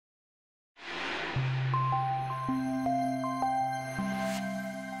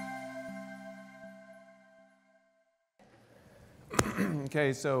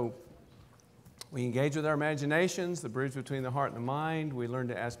Okay, so we engage with our imaginations, the bridge between the heart and the mind. We learn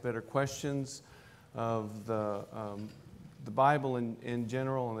to ask better questions of the Bible in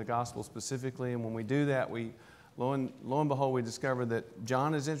general and the gospel specifically. And when we do that, lo and behold, we discover that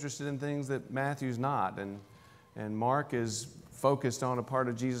John is interested in things that Matthew's not. And Mark is focused on a part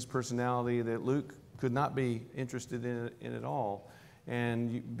of Jesus' personality that Luke could not be interested in at all.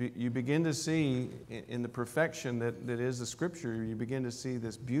 And you begin to see in the perfection that is the Scripture, you begin to see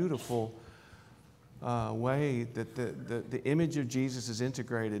this beautiful way that the image of Jesus is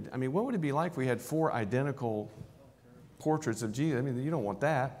integrated. I mean, what would it be like if we had 4 identical portraits of Jesus? I mean, you don't want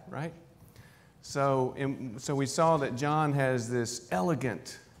that, right? So we saw that John has this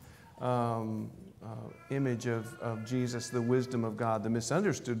elegant image of Jesus, the wisdom of God, the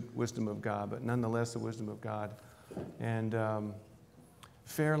misunderstood wisdom of God, but nonetheless the wisdom of God. And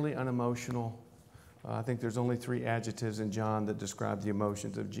fairly unemotional. I think there's only 3 adjectives in John that describe the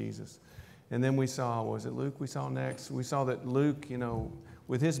emotions of Jesus. And then we saw, was it Luke we saw next? We saw that Luke,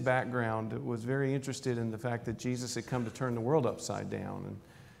 with his background, was very interested in the fact that Jesus had come to turn the world upside down.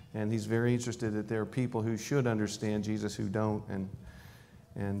 And he's very interested that there are people who should understand Jesus who don't,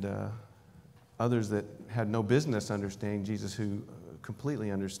 and others that had no business understanding Jesus who completely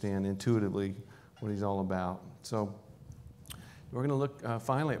understand intuitively what he's all about. So we're going to look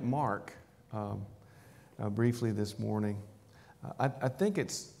finally at Mark briefly this morning. I think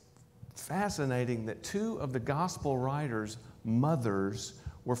it's fascinating that 2 of the gospel writers' mothers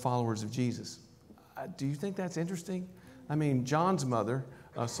were followers of Jesus. Do you think that's interesting? I mean, John's mother,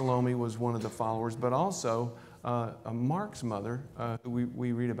 Salome, was one of the followers, but also Mark's mother, who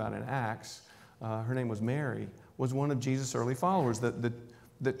we read about in Acts, her name was Mary, was one of Jesus' early followers.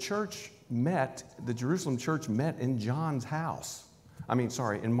 The church met, the Jerusalem church met in John's house.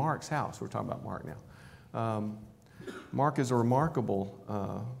 In Mark's house. We're talking about Mark now. Mark is a remarkable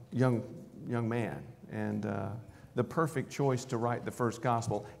young man, and the perfect choice to write the first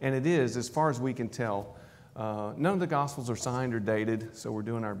gospel. And it is, as far as we can tell, none of the gospels are signed or dated, so we're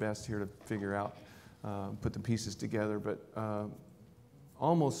doing our best here to figure out, put the pieces together. But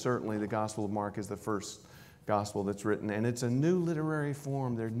almost certainly the Gospel of Mark is the first gospel that's written, and it's a new literary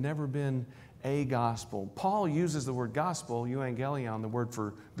form. There's never been a gospel. Paul uses the word gospel, euangelion, the word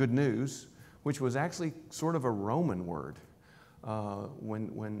for good news, which was actually sort of a Roman word.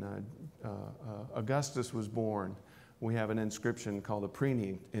 When Augustus was born, we have an inscription called the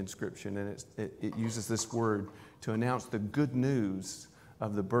Prene inscription, and it uses this word to announce the good news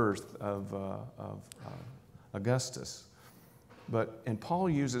of the birth of Augustus. And Paul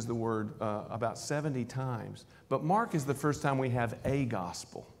uses the word about 70 times. But Mark is the first time we have a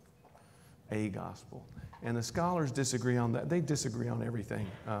gospel. A gospel. And the scholars disagree on that. They disagree on everything.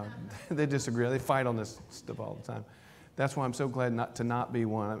 They disagree. They fight on this stuff all the time. That's why I'm so glad not be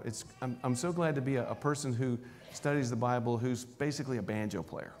one. I'm so glad to be a person who studies the Bible who's basically a banjo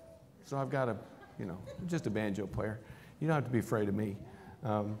player. So I've got just a banjo player. You don't have to be afraid of me.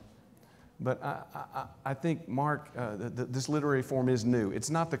 But I think Mark, this literary form is new.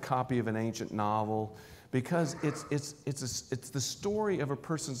 It's not the copy of an ancient novel, because it's the story of a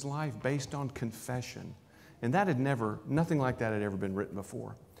person's life based on confession. And nothing like that had ever been written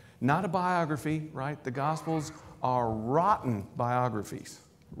before. Not a biography, right? The Gospels are rotten biographies,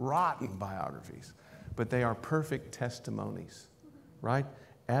 but they are perfect testimonies, right?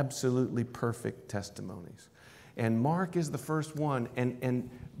 Absolutely perfect testimonies. And Mark is the first one, and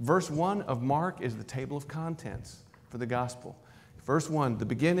verse 1 of Mark is the table of contents for the gospel. Verse 1, the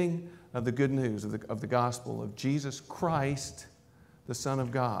beginning of the good news of the gospel of Jesus Christ, the Son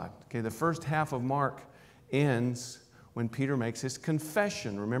of God. Okay, the first half of Mark ends when Peter makes his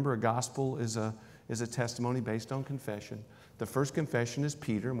confession. Remember, a gospel is a testimony based on confession. The first confession is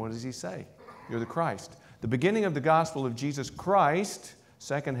Peter, and what does he say? You're the Christ. The beginning of the gospel of Jesus Christ,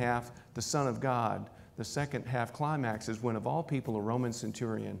 second half, the Son of God. The second half climax is when, of all people, a Roman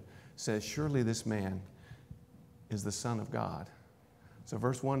centurion says, surely this man is the Son of God. So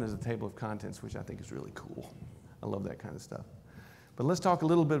verse 1 is a table of contents, which I think is really cool. I love that kind of stuff. But let's talk a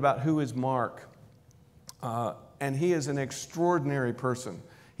little bit about who is Mark. And he is an extraordinary person.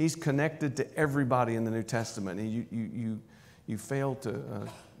 He's connected to everybody in the New Testament. You fail to,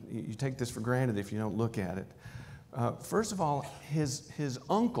 you take this for granted if you don't look at it. First of all, his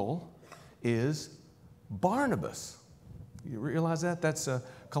uncle is Barnabas. You realize that? That's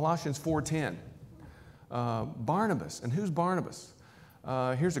Colossians 4:10. Barnabas. And who's Barnabas?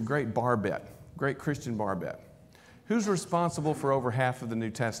 Here's a great bar bet, great Christian bar bet. Who's responsible for over half of the New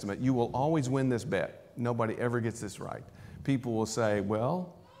Testament? You will always win this bet. Nobody ever gets this right. People will say,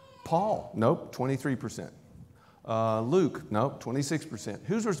 well, Paul. Nope, 23%. Luke, no, 26%.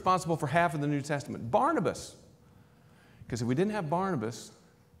 Who's responsible for half of the New Testament? Barnabas. Because if we didn't have Barnabas,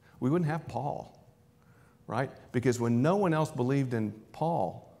 we wouldn't have Paul, right? Because when no one else believed in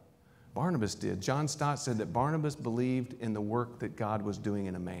Paul, Barnabas did. John Stott said that Barnabas believed in the work that God was doing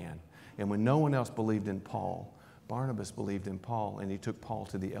in a man. And when no one else believed in Paul, Barnabas believed in Paul, and he took Paul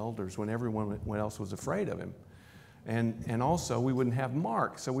to the elders when everyone else was afraid of him. And also, we wouldn't have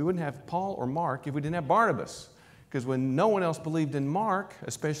Mark. So we wouldn't have Paul or Mark if we didn't have Barnabas. Because when no one else believed in Mark,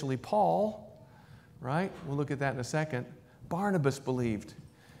 especially Paul, right? We'll look at that in a second. Barnabas believed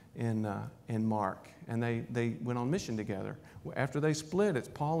in Mark, and they went on mission together. After they split, it's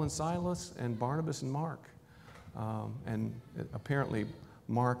Paul and Silas and Barnabas and Mark. And apparently,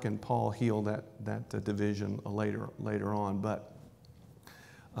 Mark and Paul healed that division later on. But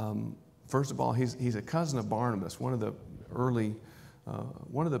first of all, he's a cousin of Barnabas, one of the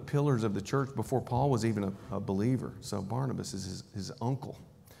pillars of the church before Paul was even a believer. So Barnabas is his uncle.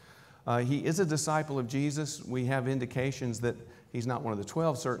 He is a disciple of Jesus. We have indications that he's not one of the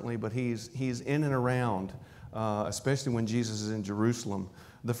 12, certainly, but he's in and around, especially when Jesus is in Jerusalem.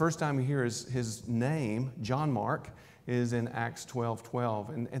 The first time we hear his name, John Mark, is in Acts 12:12.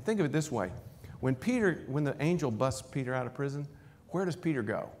 And think of it this way. When the angel busts Peter out of prison, where does Peter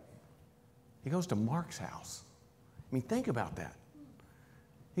go? He goes to Mark's house. I mean, think about that.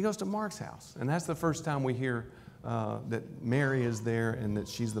 He goes to Mark's house. And that's the first time we hear that Mary is there and that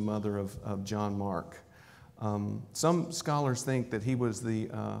she's the mother of John Mark. Some scholars think that he was the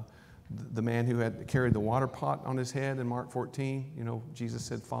man who had carried the water pot on his head in Mark 14. You know, Jesus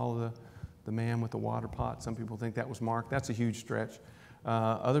said, follow the man with the water pot. Some people think that was Mark. That's a huge stretch.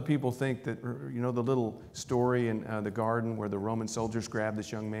 Other people think that, you know, the little story in the garden where the Roman soldiers grab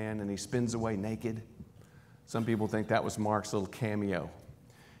this young man and he spins away naked. Some people think that was Mark's little cameo.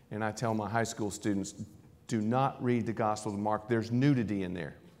 And I tell my high school students, do not read the Gospel of Mark. There's nudity in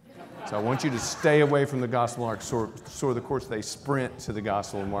there. So I want you to stay away from the Gospel of Mark. So of course, they sprint to the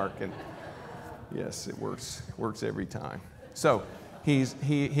Gospel of Mark. And yes, it works. It works every time. So he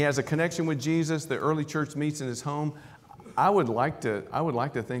has a connection with Jesus. The early church meets in his home. I would like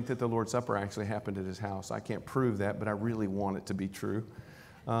to think that the Lord's Supper actually happened at his house. I can't prove that, but I really want it to be true.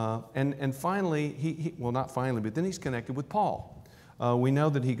 And finally, well, not finally, but then he's connected with Paul. We know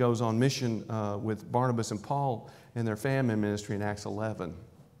that he goes on mission with Barnabas and Paul in their famine ministry in Acts 11.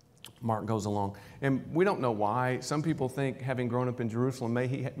 Mark goes along. And we don't know why. Some people think, having grown up in Jerusalem,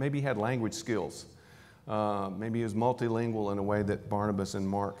 maybe he had language skills. Maybe he was multilingual in a way that Barnabas and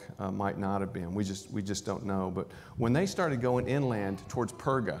Mark might not have been. We just don't know. But when they started going inland towards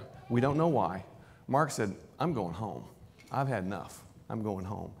Perga, we don't know why. Mark said, I'm going home. I've had enough. I'm going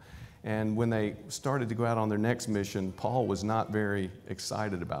home. And when they started to go out on their next mission, Paul was not very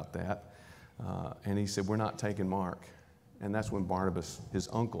excited about that. And he said, we're not taking Mark. And that's when Barnabas, his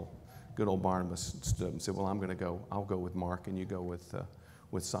uncle, good old Barnabas, stood up and said, well, I'll go with Mark and you go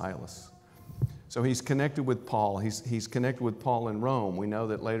with Silas. So he's connected with Paul. He's connected with Paul in Rome. We know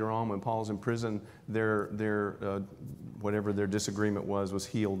that later on when Paul's in prison, whatever their disagreement was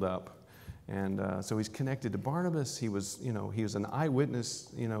healed up. And so he's connected to Barnabas. He was an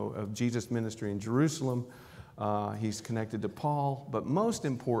eyewitness, of Jesus' ministry in Jerusalem. He's connected to Paul. But most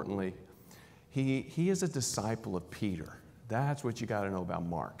importantly, he is a disciple of Peter. That's what you got to know about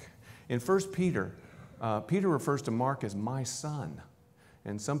Mark. In 1 Peter, Peter refers to Mark as my son.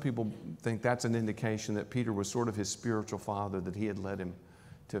 And some people think that's an indication that Peter was sort of his spiritual father, that he had led him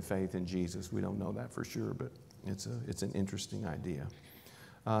to faith in Jesus. We don't know that for sure, but it's an interesting idea.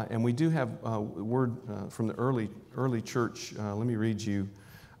 And we do have a word from the early church. Let me read you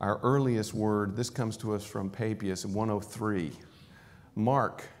our earliest word. This comes to us from Papias in 103.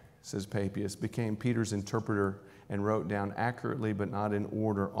 Mark, says Papias, became Peter's interpreter and wrote down accurately but not in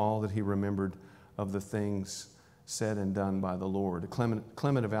order all that he remembered of the things said and done by the Lord.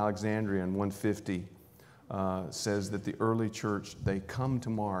 Clement of Alexandria in 150 says that the early church, they come to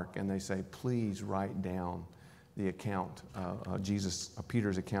Mark and they say, please write down the account,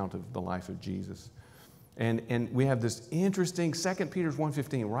 Peter's account of the life of Jesus. And we have this interesting 2 Peter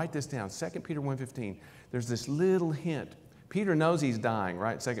 1:15. Write this down. 2 Peter 1:15. There's this little hint. Peter knows he's dying,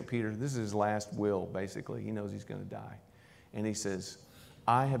 right? 2 Peter, this is his last will, basically. He knows he's going to die. And he says,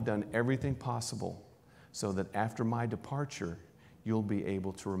 I have done everything possible so that after my departure, you'll be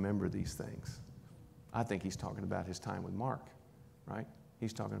able to remember these things. I think he's talking about his time with Mark, right?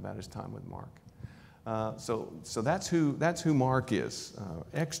 He's talking about his time with Mark. So that's who Mark is,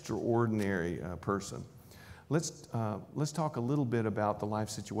 extraordinary person. Let's talk a little bit about the life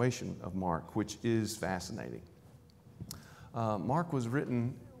situation of Mark, which is fascinating. Mark was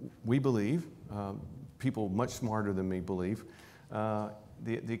written, we believe, people much smarter than me believe.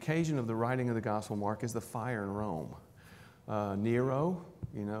 The occasion of the writing of the Gospel of Mark is the fire in Rome. Nero,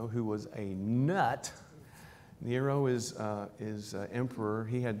 who was a nut. Nero is emperor.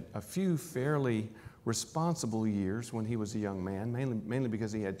 He had a few fairly responsible years when he was a young man, mainly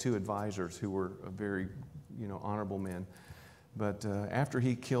because he had two advisors who were very, honorable men. But after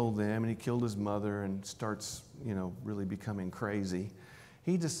he killed them and he killed his mother and starts, really becoming crazy,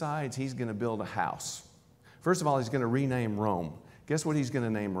 he decides he's going to build a house. First of all, he's going to rename Rome. Guess what he's going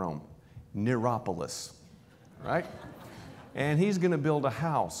to name Rome? Neropolis, right? And he's going to build a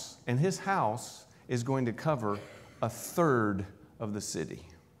house, and his house is going to cover a third of the city.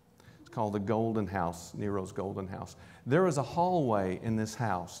 It's called the Golden House, Nero's Golden House. There is a hallway in this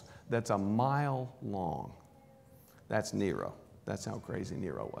house that's a mile long. That's Nero. That's how crazy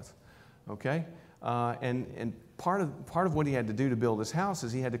Nero was, okay? And part of what he had to do to build his house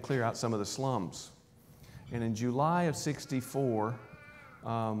is he had to clear out some of the slums. And in July of 64,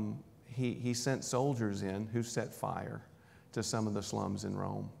 he sent soldiers in who set fire to some of the slums in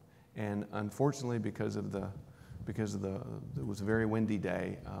Rome. And unfortunately, because it was a very windy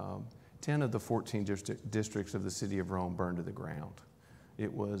day, 10 of the 14 districts of the city of Rome burned to the ground.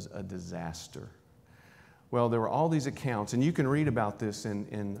 It was a disaster. Well, there were all these accounts, and you can read about this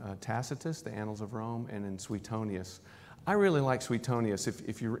in Tacitus, the Annals of Rome, and in Suetonius. I really like Suetonius.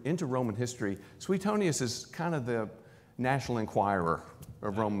 If you're into Roman history, Suetonius is kind of the National Enquirer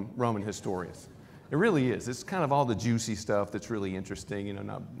of Roman historians. It really is. It's kind of all the juicy stuff that's really interesting,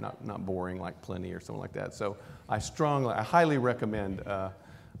 not boring like Pliny or something like that. So I highly recommend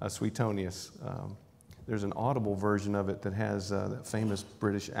Suetonius. There's an Audible version of it that has that famous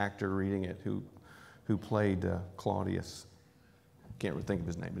British actor reading it who played Claudius. Can't think of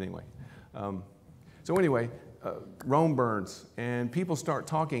his name, but anyway. So anyway, Rome burns, and people start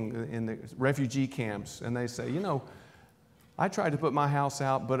talking in the refugee camps, and they say, I tried to put my house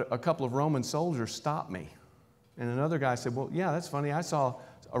out, but a couple of Roman soldiers stopped me. And another guy said, well, yeah, that's funny. I saw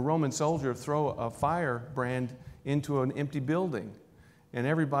a Roman soldier throw a firebrand into an empty building. And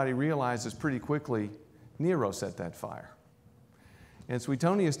everybody realizes pretty quickly Nero set that fire. And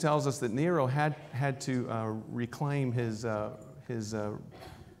Suetonius tells us that Nero had to reclaim his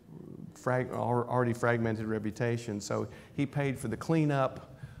already fragmented reputation. So he paid for the cleanup.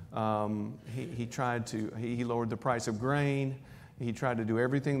 He lowered the price of grain. He tried to do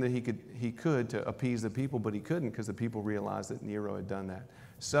everything that he could to appease the people, but he couldn't because the people realized that Nero had done that.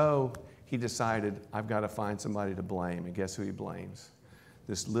 So he decided, I've got to find somebody to blame. And guess who he blames?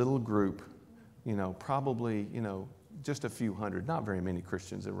 This little group, probably, just a few hundred, not very many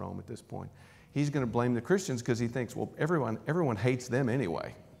Christians in Rome at this point. He's going to blame the Christians because he thinks, well, everyone hates them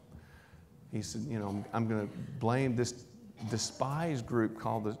anyway. He said, I'm going to blame this despised group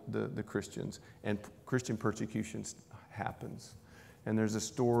called the Christians, and Christian persecution happens. And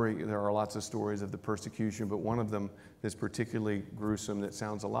there are lots of stories of the persecution, but one of them that's particularly gruesome that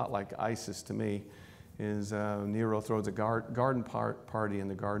sounds a lot like ISIS to me is Nero throws a garden party in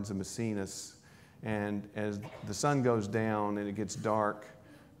the gardens of Maecenas, and as the sun goes down and it gets dark,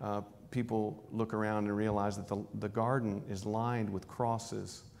 people look around and realize that the garden is lined with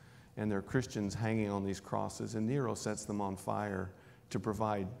crosses, and there are Christians hanging on these crosses, and Nero sets them on fire to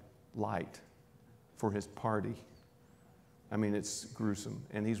provide light for his party. I mean, it's gruesome,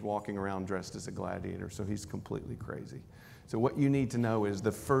 and he's walking around dressed as a gladiator, so he's completely crazy. So what you need to know is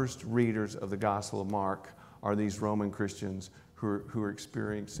the first readers of the Gospel of Mark are these Roman Christians who are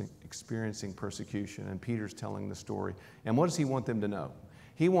experiencing persecution, and Peter's telling the story. And what does he want them to know?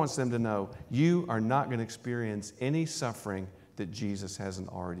 He wants them to know, you are not going to experience any suffering that Jesus hasn't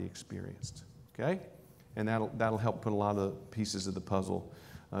already experienced, okay? And that'll help put a lot of the pieces of the puzzle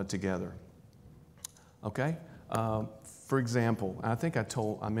together, okay? For example, I think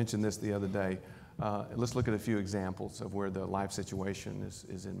I mentioned this the other day. Let's look at a few examples of where the life situation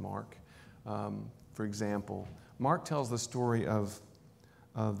is in Mark. For example, Mark tells the story of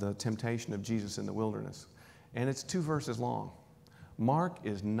the temptation of Jesus in the wilderness, and it's 2 verses long. Mark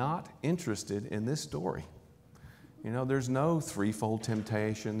is not interested in this story. There's no threefold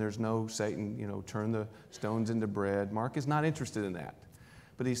temptation. There's no Satan, turn the stones into bread. Mark is not interested in that.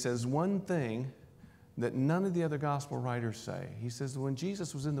 But he says one thing that none of the other gospel writers say. He says when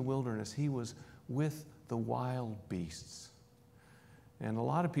Jesus was in the wilderness, he was with the wild beasts. And a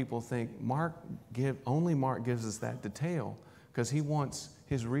lot of people think only Mark gives us that detail because he wants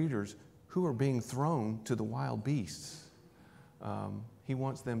his readers who are being thrown to the wild beasts. He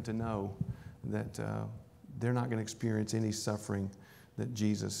wants them to know that they're not going to experience any suffering that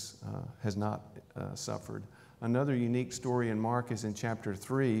Jesus has not suffered. Another unique story in Mark is in chapter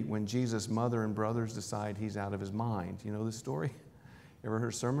 3 when Jesus' mother and brothers decide he's out of his mind. You know this story? Ever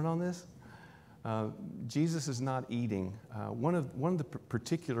heard a sermon on this? Jesus is not eating. One of the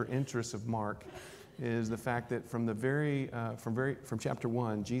particular interests of Mark is the fact that from chapter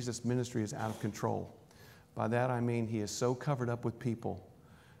 1, Jesus' ministry is out of control. By that I mean he is so covered up with people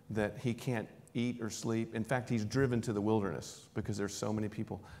that he can't eat or sleep. In fact, he's driven to the wilderness because there's so many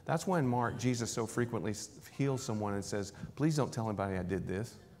people. That's why in Mark, Jesus so frequently heals someone and says, please don't tell anybody I did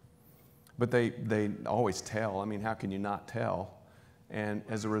this. But they always tell. I mean, how can you not tell? And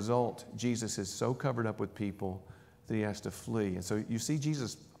as a result, Jesus is so covered up with people that he has to flee. And so you see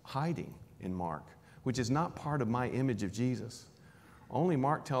Jesus hiding in Mark, which is not part of my image of Jesus. Only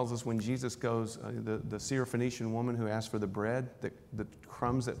Mark tells us when Jesus goes, the Syrophoenician woman who asked for the bread, the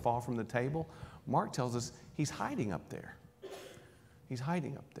crumbs that fall from the table, Mark tells us he's hiding up there. He's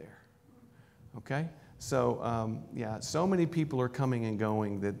hiding up there. Okay? So, so many people are coming and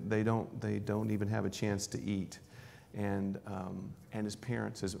going that they don't even have a chance to eat. And his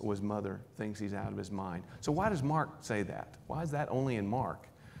parents, his mother, thinks he's out of his mind. So why does Mark say that? Why is that only in Mark?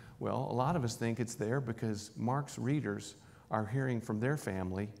 Well, a lot of us think it's there because Mark's readers are hearing from their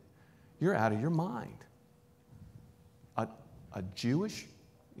family, you're out of your mind. A Jewish,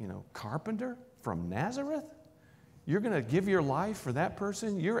 carpenter from Nazareth? You're going to give your life for that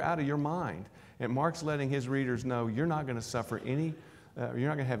person? You're out of your mind. And Mark's letting his readers know you're not going to suffer you're not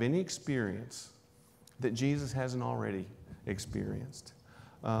going to have any experience that Jesus hasn't already experienced.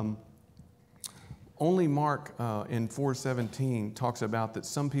 Only Mark in 4:17 talks about that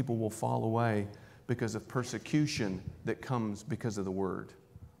some people will fall away because of persecution that comes because of the word.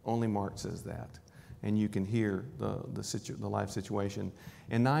 Only Mark says that. And you can hear the life situation.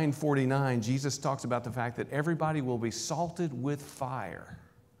 In 9:49, Jesus talks about the fact that everybody will be salted with fire.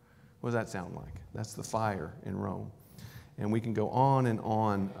 What does that sound like? That's the fire in Rome. And we can go on and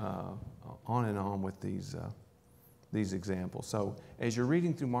on with these examples. So as you're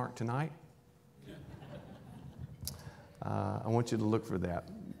reading through Mark tonight, I want you to look for that.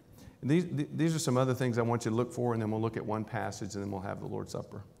 These are some other things I want you to look for, and then we'll look at one passage, and then we'll have the Lord's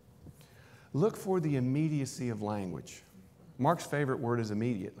Supper. Look for the immediacy of language. Mark's favorite word is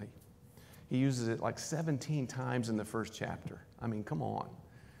immediately. He uses it like 17 times in the first chapter. I mean, come on.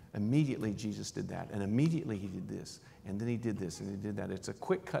 Immediately Jesus did that, and immediately he did this, and then he did this, and he did that. It's a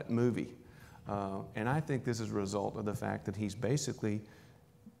quick-cut movie. And I think this is a result of the fact that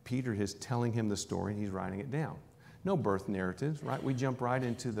Peter is telling him the story, and he's writing it down. No birth narratives, right? We jump right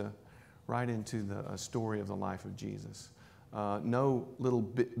into the story of the life of Jesus. No little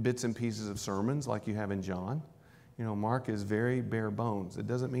bits and pieces of sermons like you have in John. Mark is very bare bones. It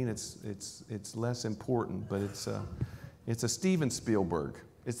doesn't mean it's less important, but it's a Steven Spielberg.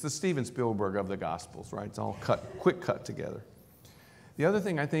 It's the Steven Spielberg of the Gospels, right? It's all quick cut together. The other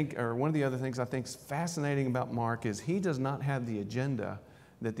thing one of the other things I think is fascinating about Mark is he does not have the agenda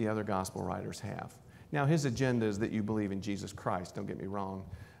that the other gospel writers have. Now, his agenda is that you believe in Jesus Christ, don't get me wrong,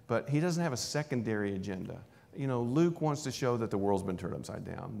 but he doesn't have a secondary agenda. Luke wants to show that the world's been turned upside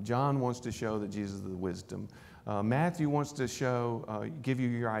down. John wants to show that Jesus is the wisdom. Matthew wants to give you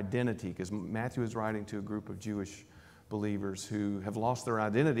your identity, because Matthew is writing to a group of Jewish believers who have lost their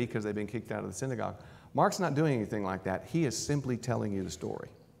identity because they've been kicked out of the synagogue. Mark's not doing anything like that. He is simply telling you the story.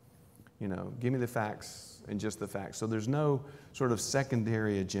 Give me the facts and just the facts. So there's no sort of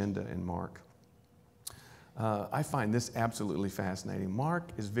secondary agenda in Mark. I find this absolutely fascinating.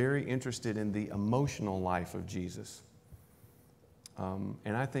 Mark is very interested in the emotional life of Jesus.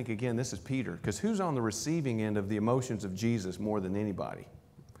 And I think, again, this is Peter, because who's on the receiving end of the emotions of Jesus more than anybody?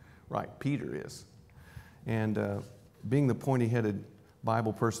 Right, Peter is. And being the pointy-headed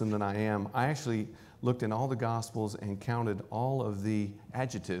Bible person that I am, I actually looked in all the Gospels and counted all of the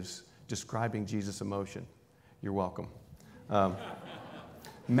adjectives describing Jesus' emotion. You're welcome.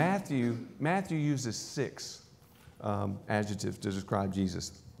 Matthew uses 6 adjectives to describe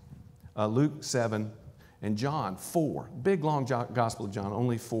Jesus. Luke 7, and John 4. Big, long Gospel of John,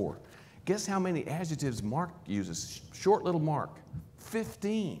 only 4. Guess how many adjectives Mark uses? Short little Mark,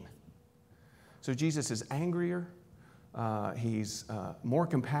 15. So Jesus is angrier. He's more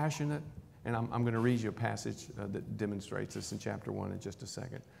compassionate. And I'm going to read you a passage that demonstrates this in chapter 1 in just a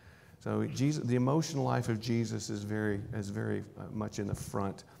second. So the emotional life of Jesus is very much in the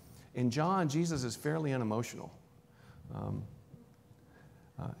front. In John, Jesus is fairly unemotional.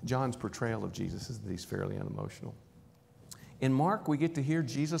 John's portrayal of Jesus is that he's fairly unemotional. In Mark, we get to hear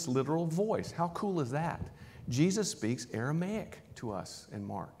Jesus' literal voice. How cool is that? Jesus speaks Aramaic to us in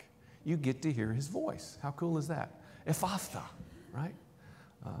Mark. You get to hear his voice. How cool is that? Ephphatha, right?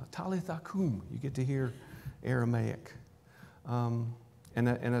 Talitha kum. You get to hear Aramaic. And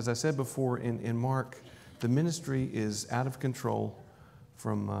as I said before, in Mark, the ministry is out of control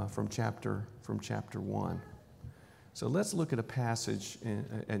from chapter 1. So let's look at a passage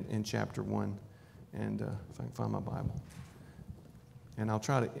in chapter 1, and if I can find my Bible, and I'll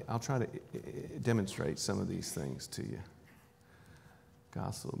try to demonstrate some of these things to you.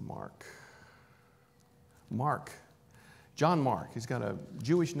 Gospel of Mark. Mark. John Mark. He's got a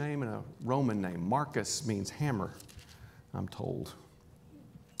Jewish name and a Roman name. Marcus means hammer, I'm told.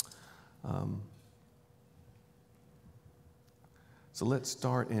 So let's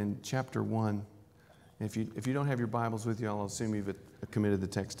start in chapter 1. If you don't have your Bibles with you, I'll assume you've committed the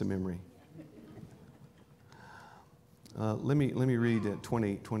text to memory. Let me read at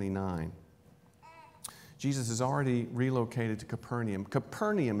 29. Jesus has already relocated to Capernaum.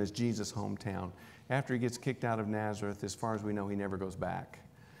 Capernaum is Jesus' hometown. After he gets kicked out of Nazareth, as far as we know, he never goes back.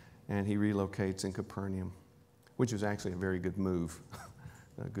 And he relocates in Capernaum, which was actually a very good move.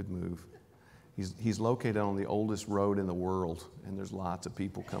 A good move. He's located on the oldest road in the world, and there's lots of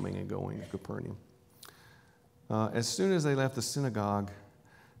people coming and going to Capernaum. As soon as they left the synagogue,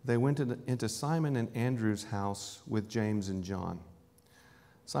 they went into Simon and Andrew's house with James and John.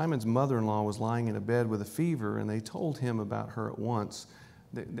 Simon's mother-in-law was lying in a bed with a fever, and they told him about her at once.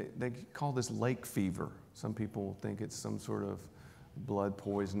 They call this lake fever. Some people think it's some sort of blood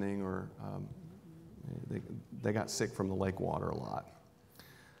poisoning, or they got sick from the lake water a lot.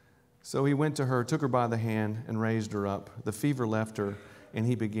 So he went to her, took her by the hand, and raised her up. The fever left her, and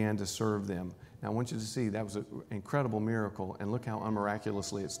he began to serve them. Now, I want you to see that was an incredible miracle, and look how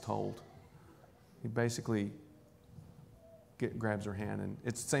unmiraculously it's told. He basically grabs her hand, and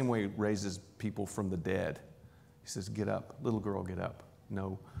it's the same way he raises people from the dead. He says, "Get up, little girl, get up."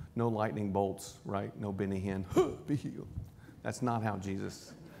 No lightning bolts, right? No Benny Hinn, be healed. That's not how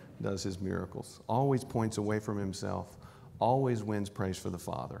Jesus does his miracles. Always points away from himself, always wins praise for the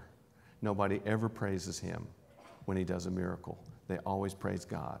Father. Nobody ever praises him when he does a miracle. They always praise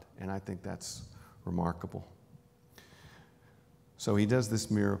God, and I think that's remarkable. So he does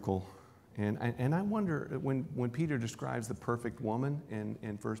this miracle, and I wonder, when Peter describes the perfect woman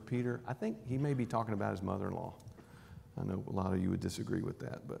in 1 Peter, I think he may be talking about his mother-in-law. I know a lot of you would disagree with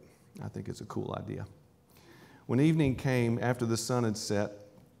that, but I think it's a cool idea. When evening came, after the sun had set,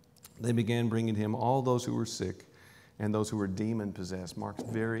 they began bringing him all those who were sick and those who were demon-possessed. Mark's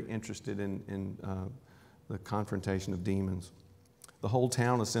very interested in the confrontation of demons. The whole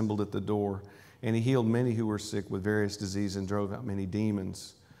town assembled at the door, and he healed many who were sick with various diseases and drove out many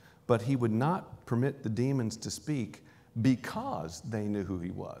demons. But he would not permit the demons to speak because they knew who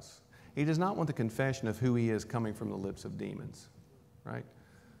he was. He does not want the confession of who he is coming from the lips of demons, right?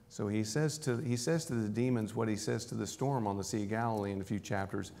 So he says to the demons what he says to the storm on the Sea of Galilee in a few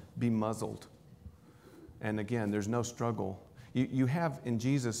chapters: be muzzled. And again, there's no struggle. You have in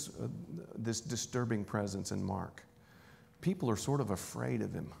Jesus this disturbing presence in Mark. People are sort of afraid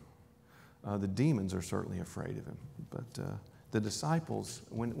of him. The demons are certainly afraid of him. But the disciples,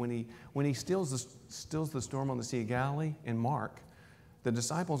 when he stills the storm on the Sea of Galilee in Mark, the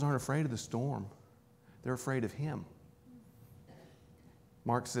disciples aren't afraid of the storm. They're afraid of him.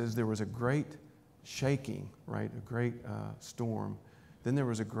 Mark says there was a great shaking, right? A great storm. Then there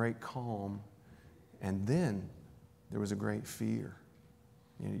was a great calm. And then there was a great fear.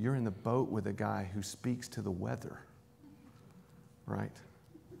 You know, you're in the boat with a guy who speaks to the weather, right?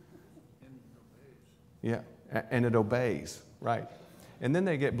 Yeah, and it obeys, right? And then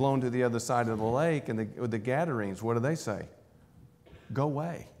they get blown to the other side of the lake, and the Gadarenes, what do they say? Go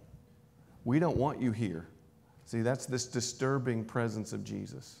away. We don't want you here. See, that's this disturbing presence of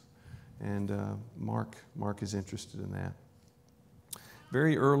Jesus. And Mark is interested in that.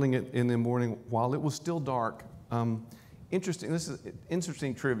 Very early in the morning, while it was still dark, this is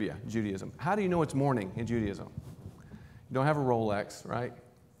interesting trivia, Judaism. How do you know it's morning in Judaism? You don't have a Rolex, right?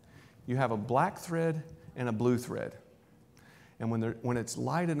 You have a black thread and a blue thread. And when it's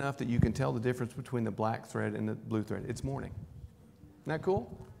light enough that you can tell the difference between the black thread and the blue thread, it's morning. Isn't that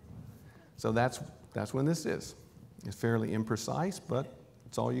cool? So that's when this is. It's fairly imprecise, but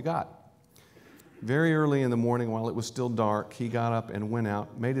it's all you got. Very early in the morning, while it was still dark, he got up and went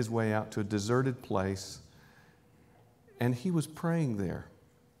out, made his way out to a deserted place, and he was praying there.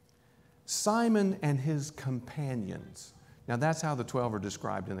 Simon and his companions. Now, that's how the 12 are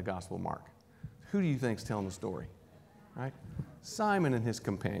described in the Gospel of Mark. Who do you think is telling the story? Right? Simon and his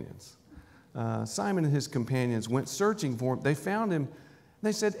companions. Simon and his companions went searching for him. They found him.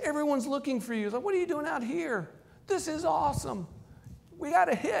 They said, "Everyone's looking for you." He's like, "What are you doing out here? This is awesome. We got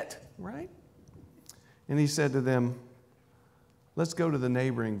a hit," right? And he said to them, Let's go to the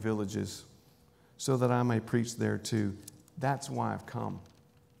neighboring villages so that I may preach there too. That's why I've come.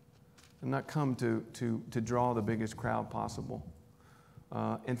 I've not come to draw the biggest crowd possible.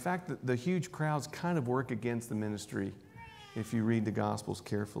 In fact, the huge crowds kind of work against the ministry if you read the Gospels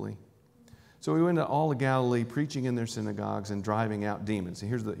carefully. So we went to all of Galilee, preaching in their synagogues and driving out demons. And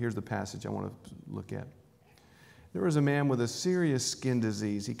here's the passage I want to look at. There was a man with a serious skin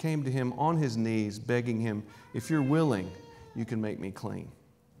disease. He came to him on his knees, begging him, "If you're willing, you can make me clean."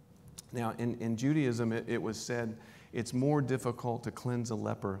 Now, in Judaism, it was said, it's more difficult to cleanse a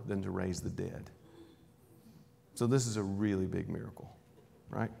leper than to raise the dead. So this is a really big miracle,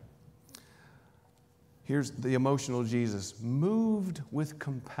 right? Here's the emotional Jesus, moved with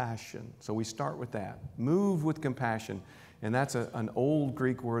compassion. So we start with that, moved with compassion. And that's an old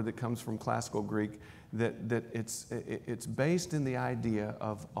Greek word that comes from classical Greek, that it's based in the idea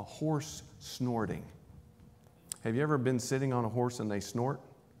of a horse snorting. Have you ever been sitting on a horse and they snort?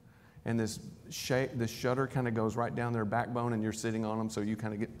 And this shudder kind of goes right down their backbone and you're sitting on them, so you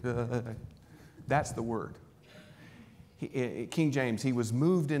kind of get, that's the word. King James, he was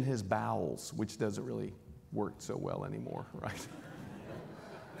moved in his bowels, which doesn't really work so well anymore, right?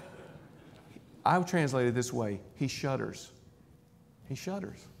 I would translate it this way, he shudders. He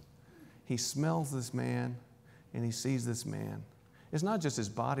shudders. He smells this man and he sees this man. It's not just his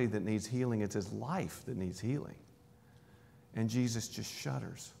body that needs healing, it's his life that needs healing. And Jesus just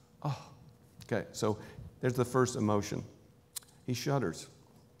shudders. Oh, okay, so there's the first emotion. He shudders.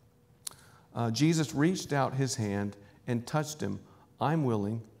 Jesus reached out his hand and touched him. "I'm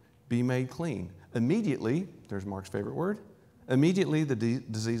willing, be made clean." Immediately, there's Mark's favorite word, immediately the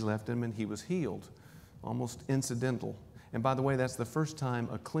disease left him and he was healed. Almost incidental. And by the way, that's the first time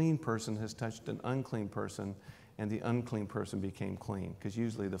a clean person has touched an unclean person and the unclean person became clean, because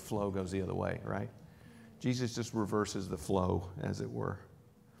usually the flow goes the other way, right? Jesus just reverses the flow, as it were.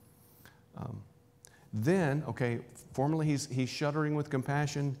 Then, formerly he's shuddering with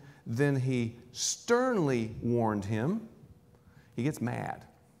compassion. Then he sternly warned him. He gets mad.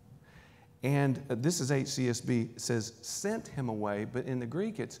 And this is HCSB, says sent him away, but in the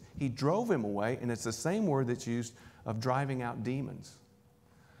Greek it's he drove him away, and it's the same word that's used of driving out demons.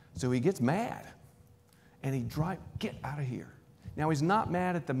 So he gets mad, and he get out of here. Now he's not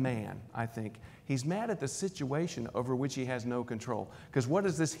mad at the man, I think. He's mad at the situation over which he has no control. Because what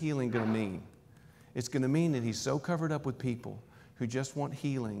is this healing going to mean? It's going to mean that he's so covered up with people who just want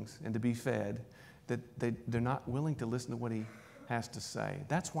healings and to be fed that they're not willing to listen to what he has to say.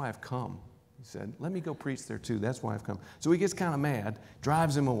 That's why I've come, he said. Let me go preach there too. That's why I've come. So he gets kind of mad,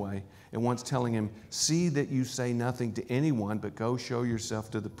 drives him away, and once telling him, "See that you say nothing to anyone, but go show yourself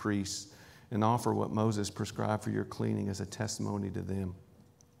to the priests and offer what Moses prescribed for your cleaning as a testimony to them."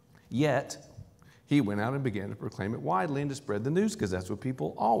 Yet, he went out and began to proclaim it widely and to spread the news, because that's what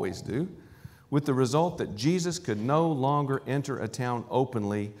people always do, with the result that Jesus could no longer enter a town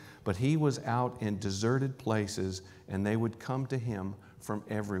openly, but he was out in deserted places, and they would come to him from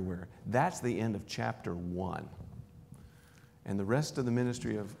everywhere. That's the end of chapter 1. And the rest of the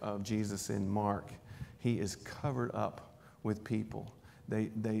ministry of Jesus in Mark, he is covered up with people. They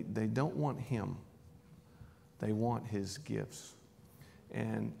don't want him. They want his gifts.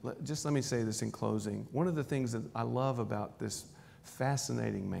 And just let me say this in closing. One of the things that I love about this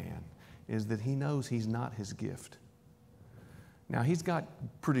fascinating man is that he knows he's not his gift. Now, he's got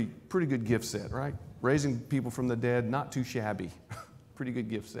pretty good gift set, right? Raising people from the dead, not too shabby. Pretty good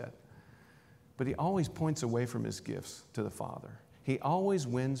gift set. But he always points away from his gifts to the Father. He always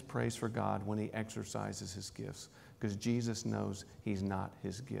wins praise for God when he exercises his gifts, because Jesus knows he's not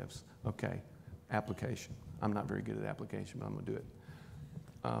his gifts. Okay, application. I'm not very good at application, but I'm going to do it.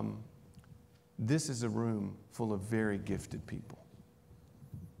 This is a room full of very gifted people.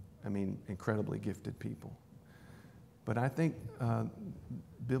 I mean, incredibly gifted people. But I think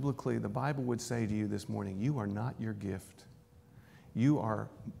biblically, the Bible would say to you this morning, you are not your gift. You are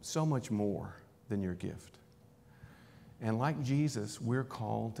so much more than your gift. And like Jesus, we're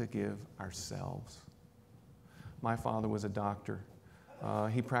called to give ourselves. My father was a doctor.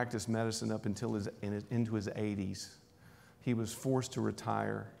 He practiced medicine up until into his 80s. He was forced to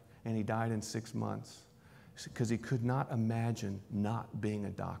retire, and he died in 6 months because he could not imagine not being a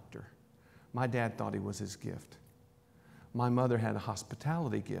doctor. My dad thought he was his gift. My mother had a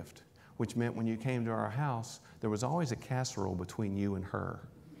hospitality gift, which meant when you came to our house, there was always a casserole between you and her,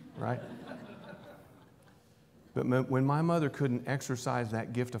 right? But when my mother couldn't exercise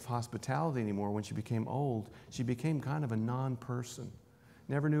that gift of hospitality anymore, when she became old, she became kind of a non-person.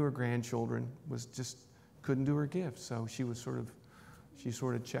 Never knew her grandchildren, couldn't do her gift, so she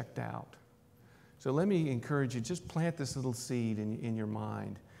sort of checked out. So let me encourage you, just plant this little seed in your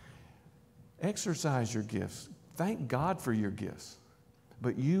mind. Exercise your gifts. Thank God for your gifts.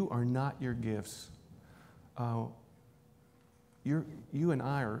 But you are not your gifts. You and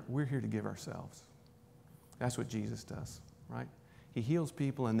I we're here to give ourselves. That's what Jesus does, right? He heals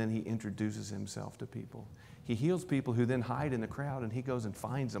people and then he introduces himself to people. He heals people who then hide in the crowd and he goes and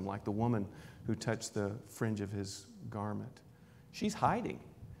finds them, like the woman who touched the fringe of his garment. She's hiding.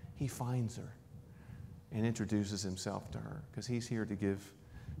 He finds her and introduces himself to her because he's here to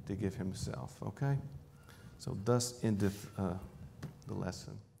give himself, okay? So thus endeth the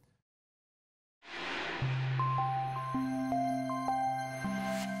lesson.